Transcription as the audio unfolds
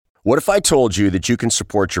What if I told you that you can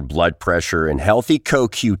support your blood pressure and healthy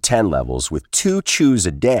CoQ10 levels with 2 chews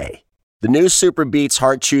a day? The new Super Beats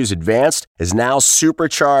Heart Chews Advanced is now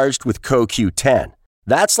supercharged with CoQ10.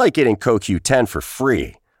 That's like getting CoQ10 for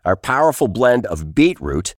free. Our powerful blend of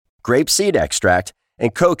beetroot, grapeseed extract,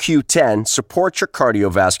 and CoQ10 supports your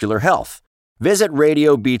cardiovascular health. Visit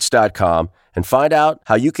radiobeats.com and find out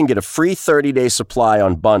how you can get a free 30-day supply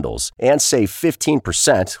on bundles and save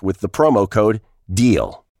 15% with the promo code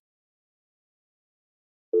DEAL.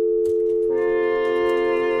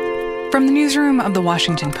 From the newsroom of The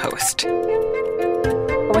Washington Post.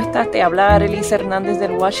 ¿Cómo estás? Te habla Arelisa Hernández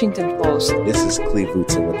del Washington Post. This is Cleve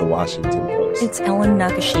Wootson with The Washington Post. It's Ellen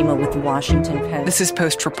Nakashima with The Washington Post. This is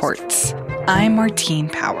Post Reports. I'm Martine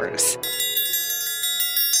Powers.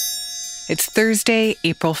 It's Thursday,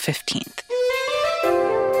 April 15th.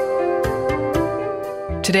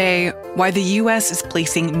 Today, why the U.S. is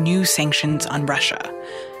placing new sanctions on Russia,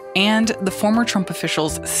 and the former Trump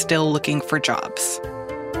officials still looking for jobs.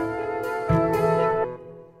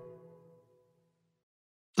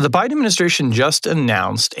 The Biden administration just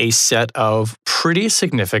announced a set of pretty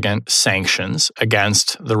significant sanctions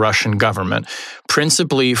against the Russian government,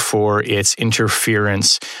 principally for its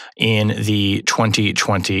interference in the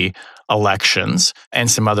 2020 elections and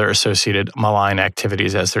some other associated malign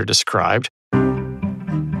activities as they're described.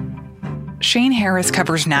 Shane Harris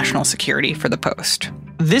covers national security for The Post.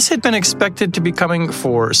 This had been expected to be coming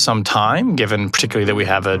for some time, given particularly that we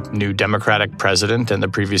have a new Democratic president and the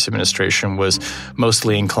previous administration was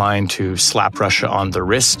mostly inclined to slap Russia on the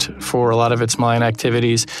wrist for a lot of its malign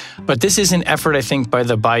activities. But this is an effort, I think, by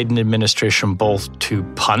the Biden administration both to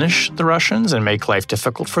punish the Russians and make life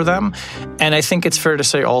difficult for them. And I think it's fair to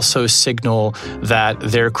say also signal that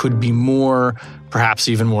there could be more, perhaps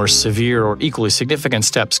even more severe or equally significant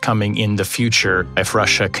steps coming in the future if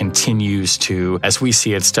Russia continues to, as we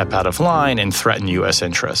see it, step out of line and threaten U.S.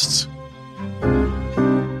 interests.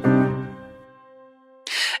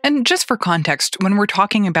 And just for context, when we're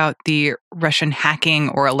talking about the Russian hacking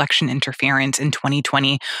or election interference in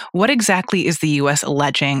 2020, what exactly is the U.S.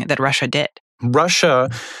 alleging that Russia did? Russia,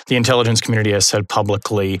 the intelligence community has said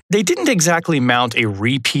publicly, they didn't exactly mount a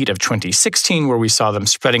repeat of 2016 where we saw them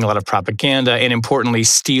spreading a lot of propaganda and importantly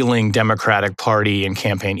stealing Democratic Party and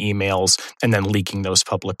campaign emails and then leaking those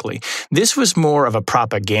publicly. This was more of a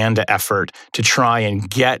propaganda effort to try and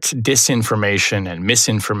get disinformation and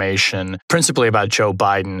misinformation, principally about Joe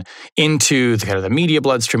Biden, into the kind of the media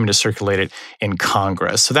bloodstream and to circulate it in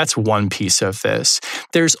Congress. So that's one piece of this.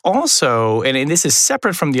 There's also, and this is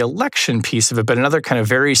separate from the election piece of it, but another kind of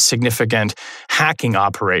very significant hacking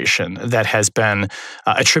operation that has been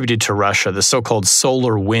attributed to Russia, the so-called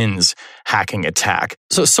SolarWinds hacking attack.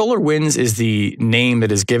 So SolarWinds is the name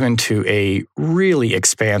that is given to a really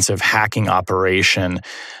expansive hacking operation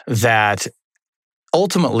that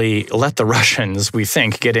ultimately let the Russians, we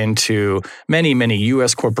think, get into many, many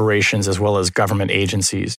U.S. corporations as well as government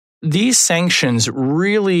agencies. These sanctions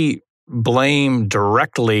really blame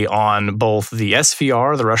directly on both the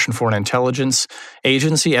SVR, the Russian Foreign Intelligence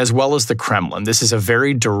Agency, as well as the Kremlin. This is a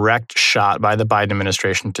very direct shot by the Biden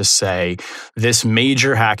administration to say this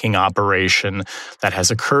major hacking operation that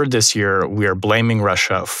has occurred this year, we are blaming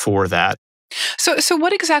Russia for that. So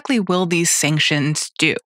what exactly will these sanctions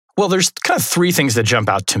do? Well, there's kind of three things that jump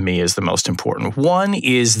out to me as the most important. One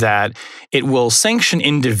is that it will sanction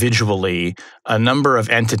individually a number of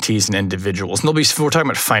entities and individuals. And we're talking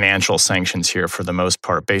about financial sanctions here for the most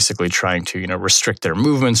part, basically trying to, restrict their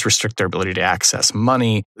movements, restrict their ability to access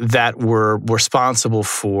money that were responsible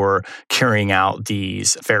for carrying out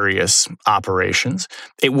these various operations.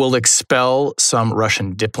 It will expel some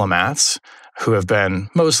Russian diplomats who have been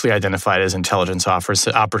mostly identified as intelligence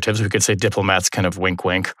operatives. We could say diplomats, kind of wink,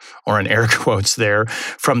 wink, or in air quotes there,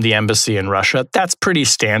 from the embassy in Russia. That's pretty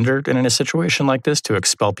standard in a situation like this, to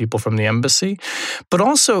expel people from the embassy. But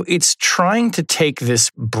also, it's trying to take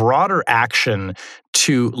this broader action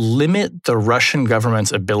to limit the Russian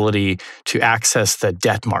government's ability to access the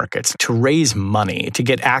debt markets, to raise money, to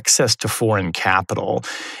get access to foreign capital.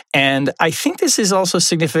 And I think this is also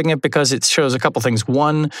significant because it shows a couple things.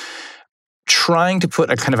 One, trying to put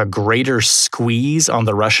a kind of a greater squeeze on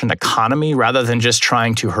the Russian economy rather than just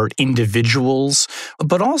trying to hurt individuals,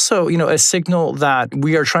 but also, a signal that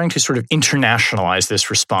we are trying to sort of internationalize this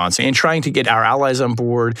response and trying to get our allies on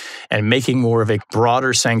board and making more of a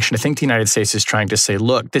broader sanction. I think the United States is trying to say,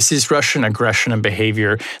 look, this is Russian aggression and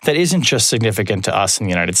behavior that isn't just significant to us in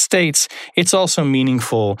the United States. It's also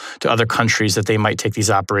meaningful to other countries that they might take these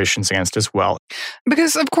operations against as well.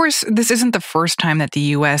 Because, of course, this isn't the first time that the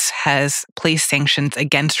U.S. has placed sanctions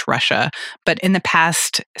against Russia. But in the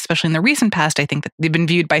past, especially in the recent past, I think that they've been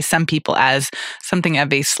viewed by some people as something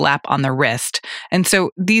of a slap on the wrist. And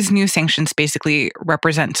so these new sanctions basically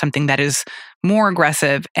represent something that is more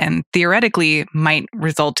aggressive and theoretically might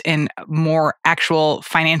result in more actual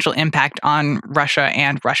financial impact on Russia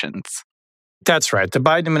and Russians. That's right. The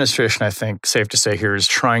Biden administration, I think, safe to say here, is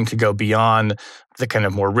trying to go beyond the kind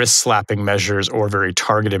of more wrist-slapping measures or very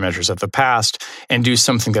targeted measures of the past and do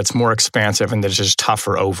something that's more expansive and that's just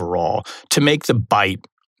tougher overall to make the bite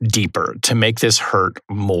deeper, to make this hurt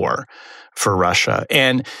more for Russia.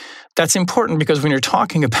 And that's important because when you're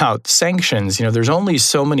talking about sanctions, there's only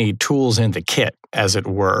so many tools in the kit, as it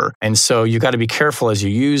were. And so you got to be careful as you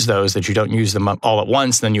use those that you don't use them all at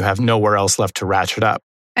once, then you have nowhere else left to ratchet up.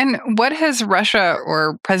 And what has Russia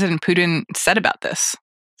or President Putin said about this?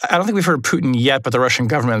 I don't think we've heard Putin yet, but the Russian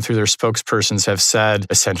government, through their spokespersons, have said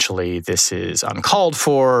essentially this is uncalled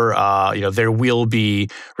for. There will be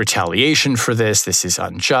retaliation for this. This is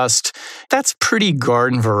unjust. That's pretty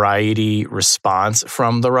garden variety response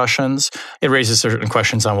from the Russians. It raises certain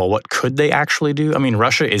questions on, well, what could they actually do? I mean,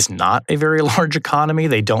 Russia is not a very large economy.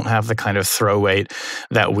 They don't have the kind of throw weight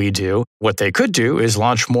that we do. What they could do is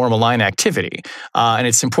launch more malign activity. And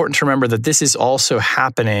it's important to remember that this is also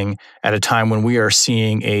happening at a time when we are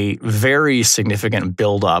seeing a very significant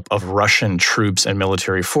buildup of Russian troops and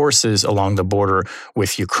military forces along the border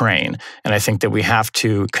with Ukraine. And I think that we have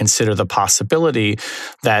to consider the possibility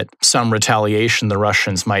that some retaliation the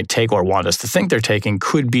Russians might take or want us to think they're taking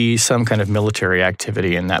could be some kind of military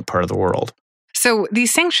activity in that part of the world. So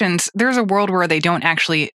these sanctions, there's a world where they don't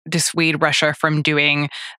actually dissuade Russia from doing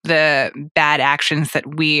the bad actions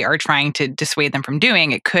that we are trying to dissuade them from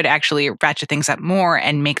doing. It could actually ratchet things up more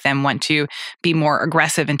and make them want to be more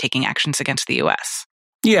aggressive in taking actions against the U.S.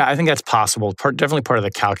 Yeah, I think that's possible. Definitely part of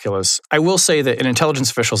the calculus. I will say that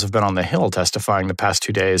intelligence officials have been on the Hill testifying the past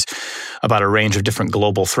 2 days about a range of different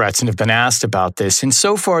global threats and have been asked about this. And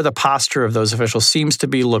so far, the posture of those officials seems to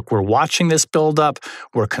be, look, we're watching this build up.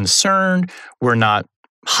 We're concerned. We're not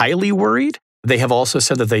highly worried. They have also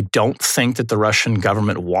said that they don't think that the Russian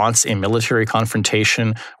government wants a military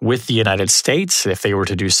confrontation with the United States. If they were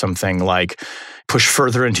to do something like push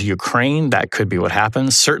further into Ukraine, that could be what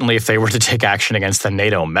happens. Certainly, if they were to take action against a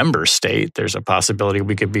NATO member state, there's a possibility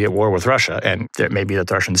we could be at war with Russia, and it may be that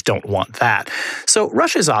the Russians don't want that. So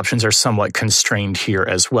Russia's options are somewhat constrained here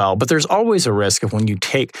as well, but there's always a risk of when you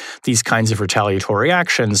take these kinds of retaliatory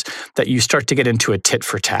actions that you start to get into a tit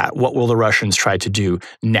for tat. What will the Russians try to do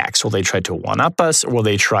next? Will they try to one-up us, or will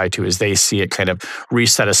they try to, as they see it, kind of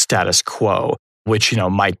reset a status quo? Which,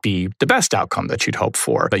 might be the best outcome that you'd hope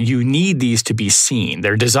for. But you need these to be seen.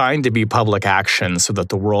 They're designed to be public actions so that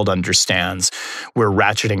the world understands we're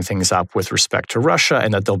ratcheting things up with respect to Russia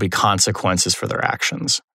and that there'll be consequences for their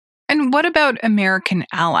actions. And what about American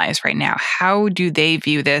allies right now? How do they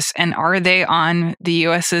view this? And are they on the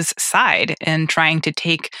U.S.'s side in trying to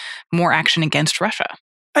take more action against Russia?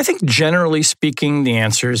 I think generally speaking, the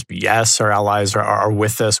answer is yes, our allies are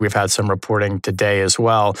with us. We've had some reporting today as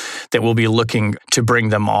well that we'll be looking to bring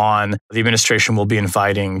them on. The administration will be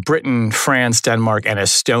inviting Britain, France, Denmark, and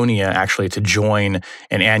Estonia actually to join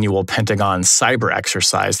an annual Pentagon cyber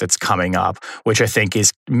exercise that's coming up, which I think is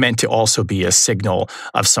meant to also be a signal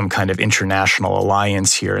of some kind of international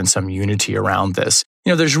alliance here and some unity around this.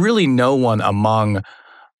 There's really no one among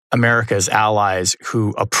America's allies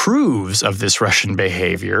who approves of this Russian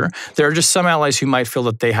behavior. There are just some allies who might feel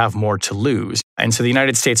that they have more to lose. And so the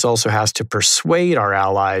United States also has to persuade our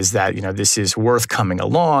allies that, this is worth coming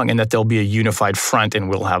along and that there'll be a unified front and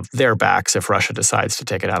we'll have their backs if Russia decides to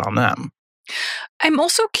take it out on them. I'm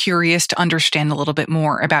also curious to understand a little bit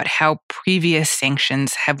more about how previous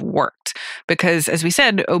sanctions have worked. Because as we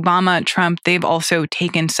said, Obama, Trump, they've also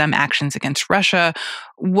taken some actions against Russia.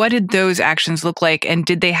 What did those actions look like, and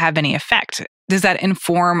did they have any effect? Does that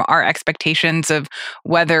inform our expectations of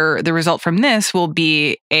whether the result from this will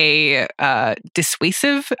be a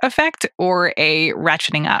dissuasive effect or a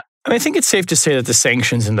ratcheting up? I think it's safe to say that the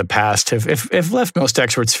sanctions in the past have left most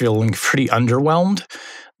experts feeling pretty underwhelmed.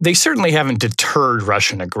 They certainly haven't deterred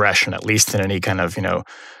Russian aggression, at least in any kind of,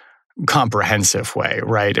 comprehensive way,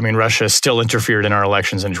 right? I mean, Russia still interfered in our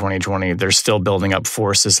elections in 2020. They're still building up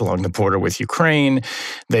forces along the border with Ukraine.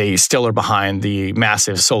 They still are behind the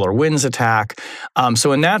massive SolarWinds attack.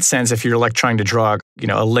 So in that sense, if you're trying to draw,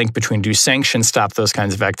 a link between do sanctions stop those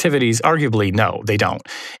kinds of activities, arguably, no, they don't.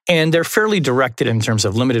 And they're fairly directed in terms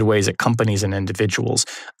of limited ways at companies and individuals.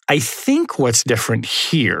 I think what's different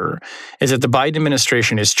here is that the Biden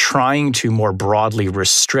administration is trying to more broadly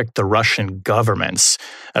restrict the Russian government's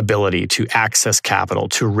ability to access capital,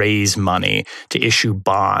 to raise money, to issue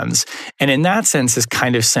bonds. And in that sense is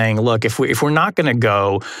kind of saying, look, if we're not going to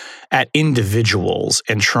go at individuals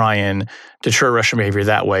and try and deter Russian behavior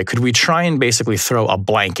that way, could we try and basically throw a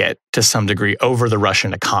blanket to some degree over the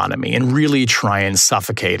Russian economy and really try and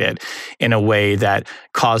suffocate it in a way that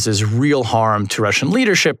causes real harm to Russian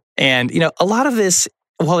leadership? And, a lot of this,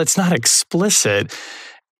 while it's not explicit,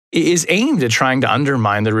 is aimed at trying to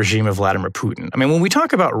undermine the regime of Vladimir Putin. I mean, when we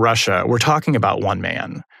talk about Russia, we're talking about one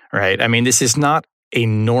man, right? I mean, this is not a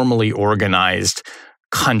normally organized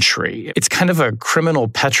country. It's kind of a criminal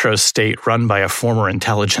petrostate run by a former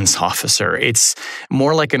intelligence officer. It's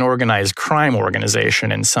more like an organized crime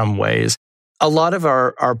organization in some ways. A lot of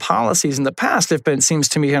our policies in the past have been, seems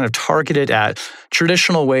to me, kind of targeted at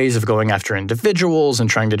traditional ways of going after individuals and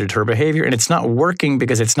trying to deter behavior. And it's not working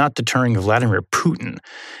because it's not deterring Vladimir Putin.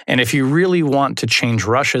 And if you really want to change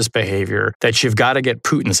Russia's behavior, that you've got to get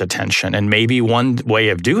Putin's attention. And maybe one way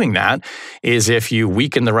of doing that is if you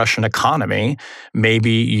weaken the Russian economy,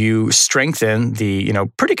 maybe you strengthen the,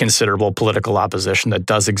 pretty considerable political opposition that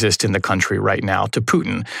does exist in the country right now to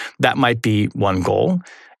Putin. That might be one goal.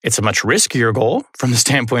 It's a much riskier goal from the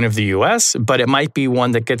standpoint of the U.S., but it might be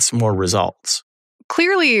one that gets more results.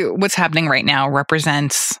 Clearly, what's happening right now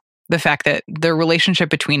represents the fact that the relationship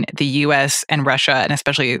between the U.S. and Russia, and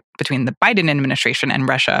especially between the Biden administration and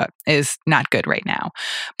Russia, is not good right now.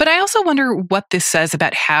 But I also wonder what this says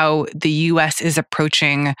about how the U.S. is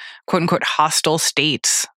approaching, quote-unquote, hostile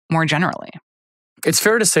states more generally. It's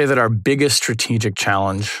fair to say that our biggest strategic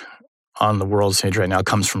challenge on the world stage right now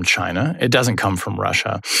comes from China. It doesn't come from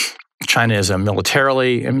Russia. China is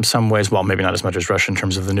militarily, in some ways, well, maybe not as much as Russia in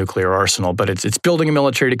terms of the nuclear arsenal, but it's building a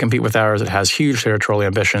military to compete with ours. It has huge territorial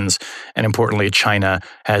ambitions. And importantly, China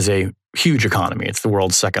has a huge economy. It's the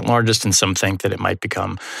world's second largest, and some think that it might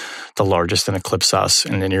become the largest and eclipse us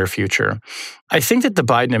in the near future. I think that the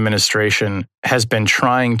Biden administration has been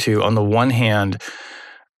trying to, on the one hand,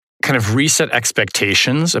 kind of reset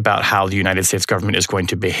expectations about how the United States government is going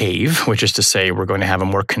to behave, which is to say we're going to have a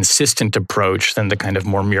more consistent approach than the kind of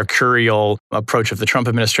more mercurial approach of the Trump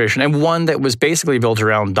administration, and one that was basically built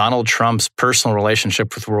around Donald Trump's personal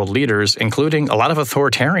relationship with world leaders, including a lot of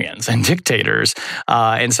authoritarians and dictators.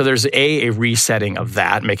 And so there's a resetting of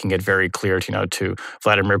that, making it very clear to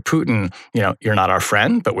Vladimir Putin, you're not our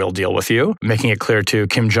friend, but we'll deal with you. Making it clear to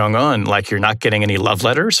Kim Jong-un, like you're not getting any love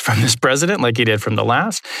letters from this president like you did from the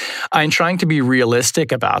last. I'm trying to be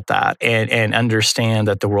realistic about that and understand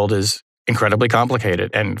that the world is incredibly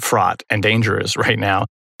complicated and fraught and dangerous right now.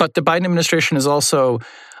 But the Biden administration is also,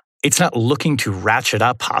 it's not looking to ratchet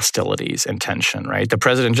up hostilities and tension, right? The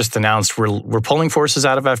president just announced we're pulling forces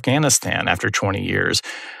out of Afghanistan after 20 years.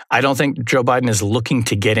 I don't think Joe Biden is looking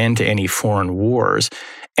to get into any foreign wars.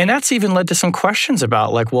 And that's even led to some questions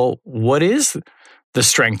about what is the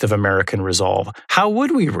strength of American resolve? How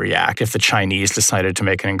would we react if the Chinese decided to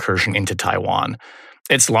make an incursion into Taiwan?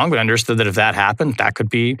 It's long been understood that if that happened, that could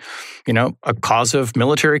be, a cause of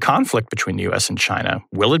military conflict between the U.S. and China.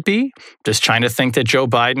 Will it be? Does China think that Joe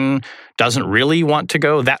Biden doesn't really want to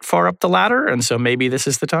go that far up the ladder, and so maybe this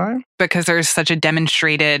is the time? Because there's such a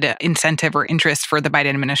demonstrated incentive or interest for the Biden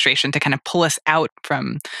administration to kind of pull us out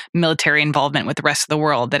from military involvement with the rest of the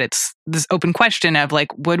world, that it's this open question of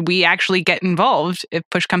would we actually get involved if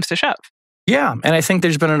push comes to shove? Yeah, and I think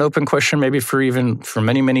there's been an open question maybe for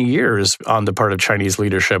many, many years on the part of Chinese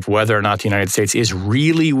leadership, whether or not the United States is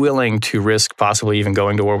really willing to risk possibly even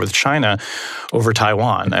going to war with China over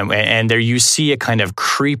Taiwan. And there you see a kind of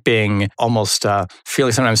creeping, almost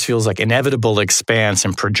sometimes feels like inevitable expanse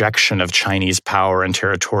and projection of Chinese power and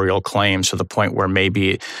territorial claims to the point where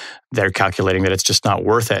maybe they're calculating that it's just not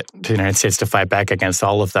worth it to the United States to fight back against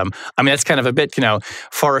all of them. I mean, that's kind of a bit,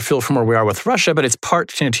 far afield from where we are with Russia, but it's part,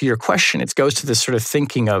 to your question, it goes to this sort of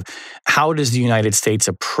thinking of how does the United States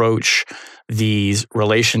approach these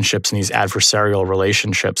relationships and these adversarial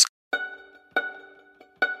relationships?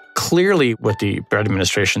 Clearly, what the Biden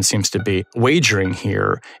administration seems to be wagering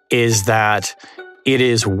here is that it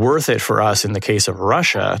is worth it for us, in the case of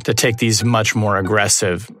Russia, to take these much more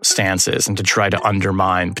aggressive stances and to try to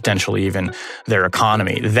undermine potentially even their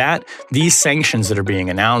economy. That these sanctions that are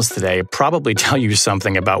being announced today probably tell you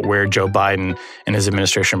something about where Joe Biden and his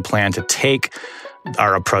administration plan to take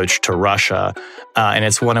our approach to Russia. And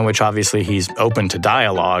it's one in which obviously he's open to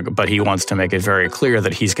dialogue, but he wants to make it very clear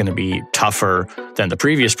that he's going to be tougher than the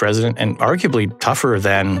previous president and arguably tougher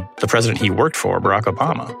than the president he worked for, Barack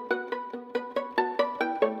Obama.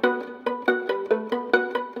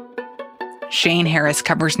 Shane Harris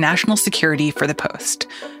covers national security for The Post.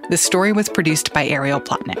 The story was produced by Ariel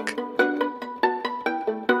Plotnick.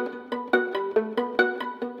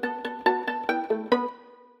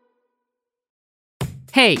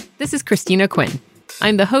 Hey, this is Christina Quinn.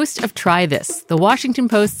 I'm the host of Try This, the Washington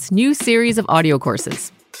Post's new series of audio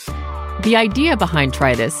courses. The idea behind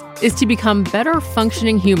Try This is to become better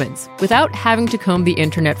functioning humans without having to comb the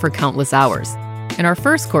internet for countless hours. In our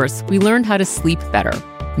first course, we learned how to sleep better.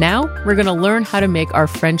 Now, we're going to learn how to make our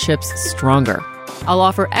friendships stronger. I'll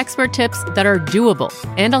offer expert tips that are doable,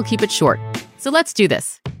 and I'll keep it short. So let's do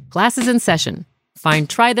this. Class is in session. Find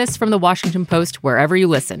Try This from the Washington Post wherever you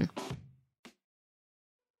listen.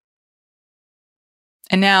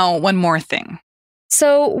 And now, one more thing.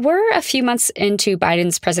 So we're a few months into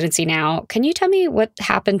Biden's presidency now. Can you tell me what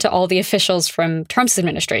happened to all the officials from Trump's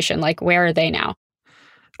administration? Like, where are they now?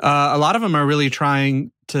 A lot of them are really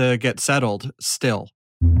trying to get settled still.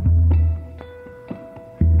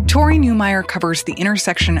 Tori Newmeyer covers the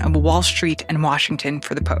intersection of Wall Street and Washington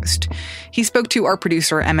for The Post. He spoke to our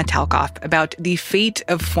producer, Emma Talkoff, about the fate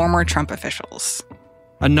of former Trump officials.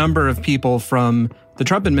 A number of people from the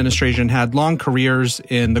Trump administration had long careers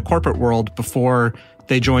in the corporate world before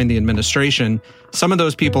they joined the administration. Some of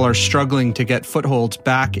those people are struggling to get footholds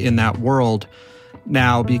back in that world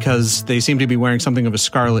now because they seem to be wearing something of a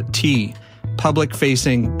scarlet T.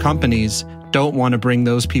 Public-facing companies don't want to bring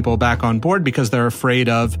those people back on board because they're afraid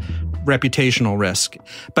of reputational risk.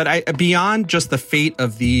 But beyond just the fate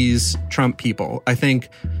of these Trump people, I think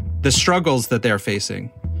the struggles that they're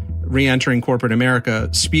facing, re-entering corporate America,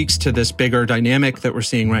 speaks to this bigger dynamic that we're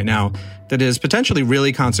seeing right now that is potentially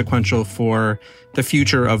really consequential for the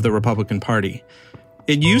future of the Republican Party.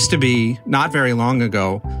 It used to be, not very long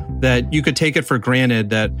ago, that you could take it for granted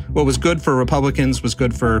that what was good for Republicans was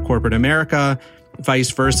good for corporate America,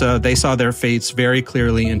 vice versa. They saw their fates very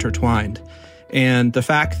clearly intertwined. And the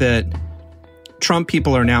fact that Trump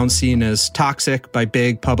people are now seen as toxic by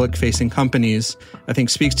big public-facing companies, I think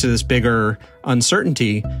speaks to this bigger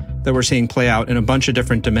uncertainty that we're seeing play out in a bunch of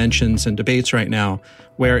different dimensions and debates right now,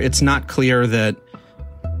 where it's not clear that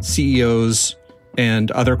CEOs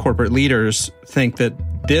and other corporate leaders think that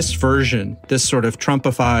this version, this sort of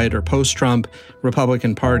Trumpified or post-Trump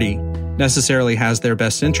Republican Party necessarily has their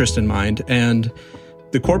best interest in mind. And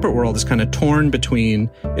the corporate world is kind of torn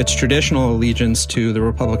between its traditional allegiance to the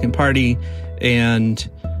Republican Party and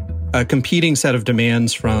a competing set of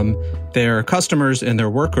demands from their customers and their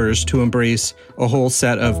workers to embrace a whole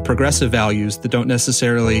set of progressive values that don't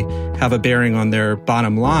necessarily have a bearing on their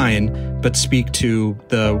bottom line, but speak to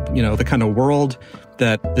the kind of world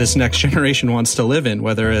that this next generation wants to live in,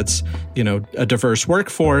 whether it's, a diverse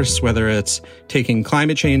workforce, whether it's taking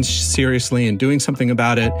climate change seriously and doing something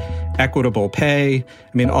about it, equitable pay.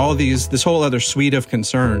 I mean, all these, this whole other suite of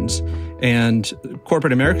concerns. And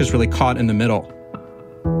corporate America is really caught in the middle.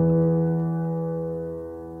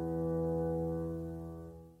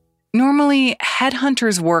 Normally,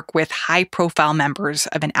 headhunters work with high-profile members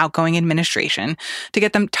of an outgoing administration to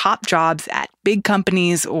get them top jobs at big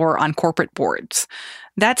companies or on corporate boards.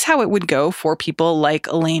 That's how it would go for people like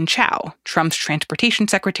Elaine Chao, Trump's transportation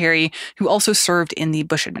secretary, who also served in the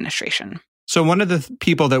Bush administration. So one of the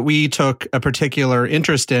people that we took a particular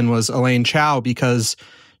interest in was Elaine Chao because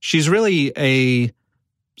she's really a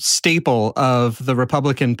staple of the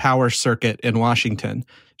Republican power circuit in Washington.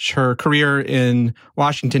 Her career in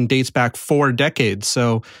Washington dates back 4 decades,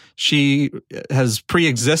 so she has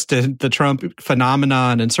pre-existed the Trump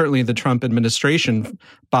phenomenon and certainly the Trump administration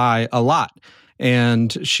by a lot.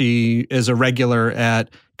 And she is a regular at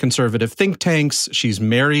conservative think tanks. She's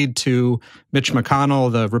married to Mitch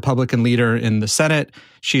McConnell, the Republican leader in the Senate.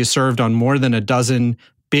 She has served on more than a dozen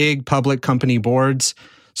big public company boards.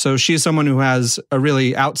 So she's someone who has a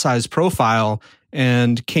really outsized profile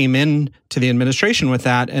and came in to the administration with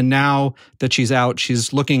that. And now that she's out,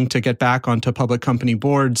 she's looking to get back onto public company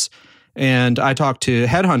boards. And I talked to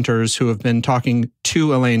headhunters who have been talking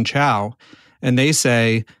to Elaine Chao, and they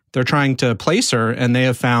say they're trying to place her, and they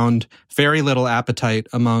have found very little appetite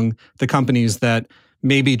among the companies that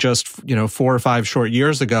maybe just 4 or 5 short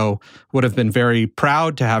years ago would have been very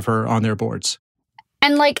proud to have her on their boards.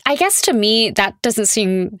 And I guess to me, that doesn't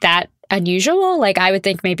seem that unusual. I would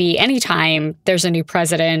think maybe anytime there's a new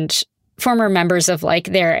president, former members of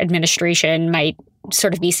their administration might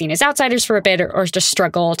sort of be seen as outsiders for a bit or just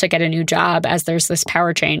struggle to get a new job as there's this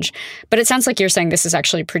power change. But it sounds like you're saying this is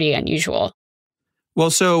actually pretty unusual. Well,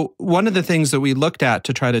 so one of the things that we looked at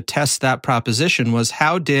to try to test that proposition was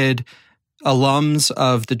how did alums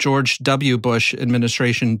of the George W. Bush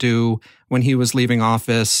administration do when he was leaving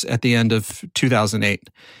office at the end of 2008.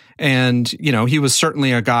 And, you know, he was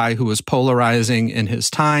certainly a guy who was polarizing in his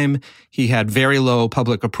time. He had very low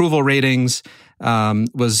public approval ratings,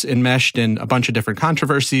 was enmeshed in a bunch of different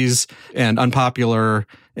controversies and unpopular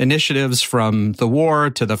initiatives, from the war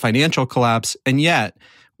to the financial collapse. And yet,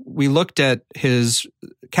 we looked at his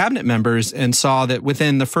cabinet members and saw that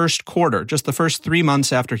within the first quarter, just the first 3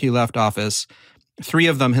 months after he left office, 3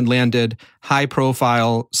 of them had landed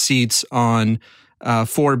high-profile seats on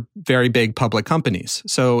 4 very big public companies.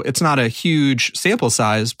 So it's not a huge sample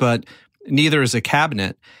size, but neither is a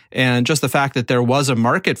cabinet. And just the fact that there was a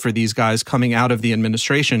market for these guys coming out of the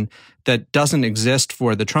administration that doesn't exist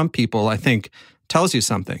for the Trump people, I think tells you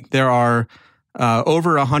something. There are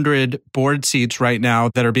over 100 board seats right now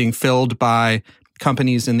that are being filled by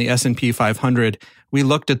companies in the S&P 500. We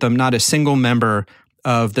looked at them, not a single member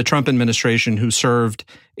of the Trump administration who served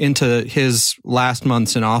into his last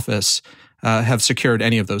months in office have secured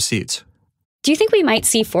any of those seats. Do you think we might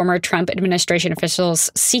see former Trump administration officials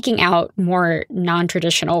seeking out more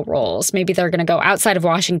non-traditional roles? Maybe they're going to go outside of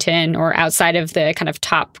Washington or outside of the kind of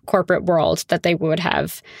top corporate world that they would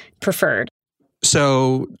have preferred.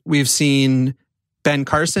 So we've seen Ben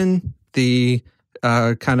Carson, the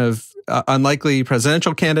kind of unlikely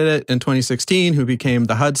presidential candidate in 2016 who became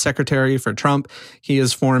the HUD secretary for Trump. He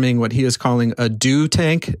is forming what he is calling a do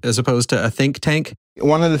tank as opposed to a think tank.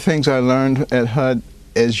 One of the things I learned at HUD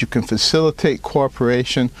is you can facilitate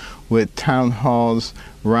cooperation with town halls,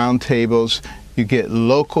 roundtables. You get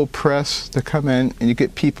local press to come in, and you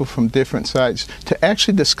get people from different sides to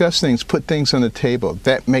actually discuss things, put things on the table.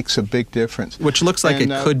 That makes a big difference. Which looks like it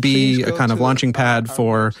could be a kind of launching pad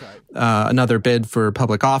for another bid for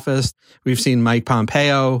public office. We've seen Mike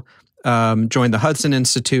Pompeo join the Hudson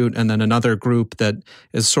Institute, and then another group that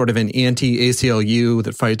is sort of an anti-ACLU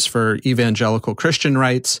that fights for evangelical Christian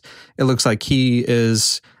rights. It looks like he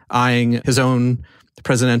is eyeing his own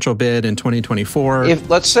presidential bid in 2024. If,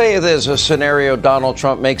 let's say there's a scenario Donald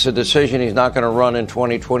Trump makes a decision he's not going to run in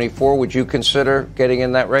 2024, would you consider getting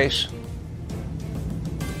in that race?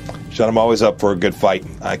 Sean, I'm always up for a good fight.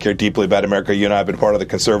 I care deeply about America. You and I have been part of the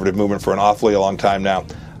conservative movement for an awfully long time now.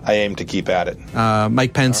 I aim to keep at it.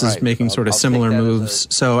 Mike Pence is making sort of similar moves.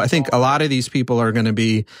 So I think a lot of these people are going to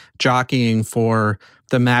be jockeying for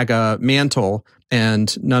the MAGA mantle,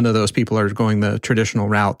 and none of those people are going the traditional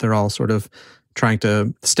route. They're all sort of trying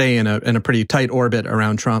to stay in a pretty tight orbit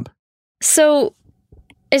around Trump. So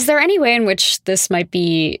is there any way in which this might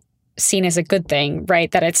be seen as a good thing, right?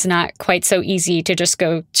 That it's not quite so easy to just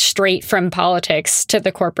go straight from politics to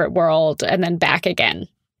the corporate world and then back again?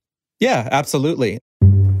 Yeah, absolutely.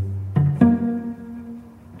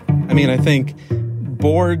 I mean, I think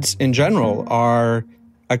boards in general are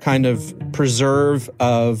a kind of preserve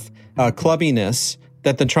of clubbiness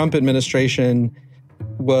that the Trump administration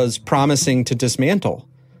was promising to dismantle.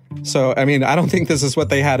 So, I mean, I don't think this is what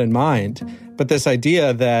they had in mind, but this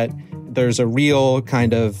idea that there's a real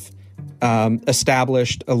kind of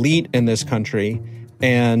established elite in this country,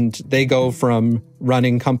 and they go from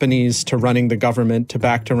running companies to running the government to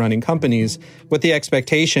back to running companies with the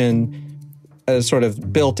expectation sort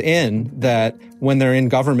of built in that when they're in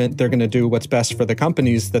government, they're going to do what's best for the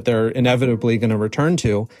companies that they're inevitably going to return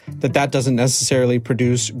to, that doesn't necessarily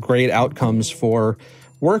produce great outcomes for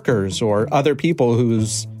workers or other people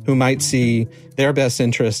who might see their best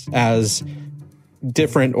interest as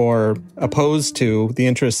different or opposed to the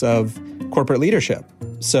interests of corporate leadership.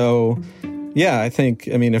 So, yeah, I think,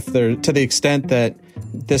 I mean, if they're to the extent that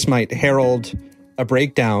this might herald a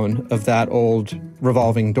breakdown of that old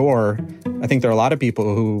revolving door, I think there are a lot of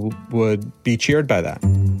people who would be cheered by that.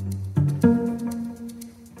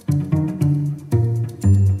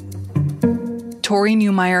 Tori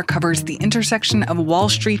Newmeyer covers the intersection of Wall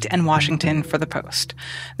Street and Washington for The Post.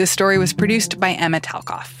 This story was produced by Emma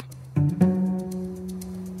Talkoff.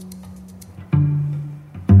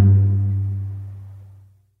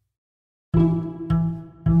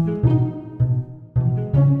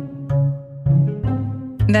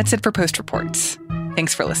 That's it for Post Reports.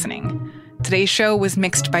 Thanks for listening. Today's show was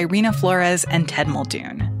mixed by Rena Flores and Ted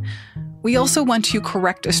Muldoon. We also want to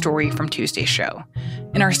correct a story from Tuesday's show.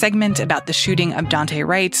 In our segment about the shooting of Daunte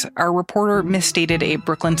Wright, our reporter misstated a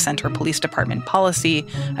Brooklyn Center Police Department policy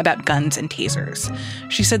about guns and tasers.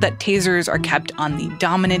 She said that tasers are kept on the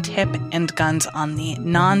dominant hip and guns on the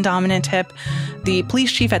non-dominant hip. The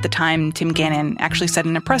police chief at the time, Tim Gannon, actually said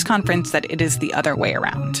in a press conference that it is the other way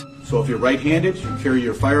around. So if you're right-handed, you carry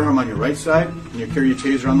your firearm on your right side, and you carry your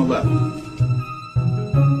taser on the left.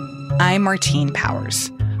 I'm Martine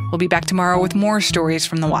Powers. We'll be back tomorrow with more stories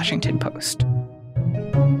from the Washington Post.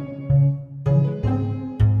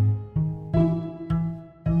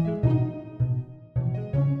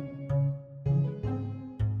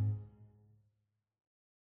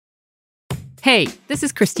 Hey, this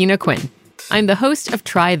is Christina Quinn. I'm the host of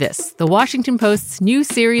Try This, the Washington Post's new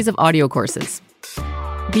series of audio courses.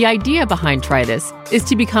 The idea behind Try This is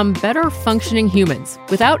to become better functioning humans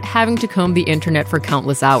without having to comb the internet for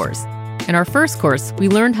countless hours. In our first course, we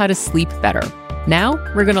learned how to sleep better. Now,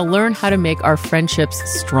 we're going to learn how to make our friendships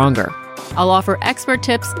stronger. I'll offer expert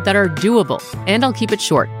tips that are doable, and I'll keep it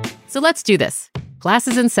short. So let's do this. Class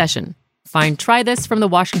is in session. Find Try This from the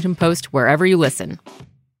Washington Post wherever you listen.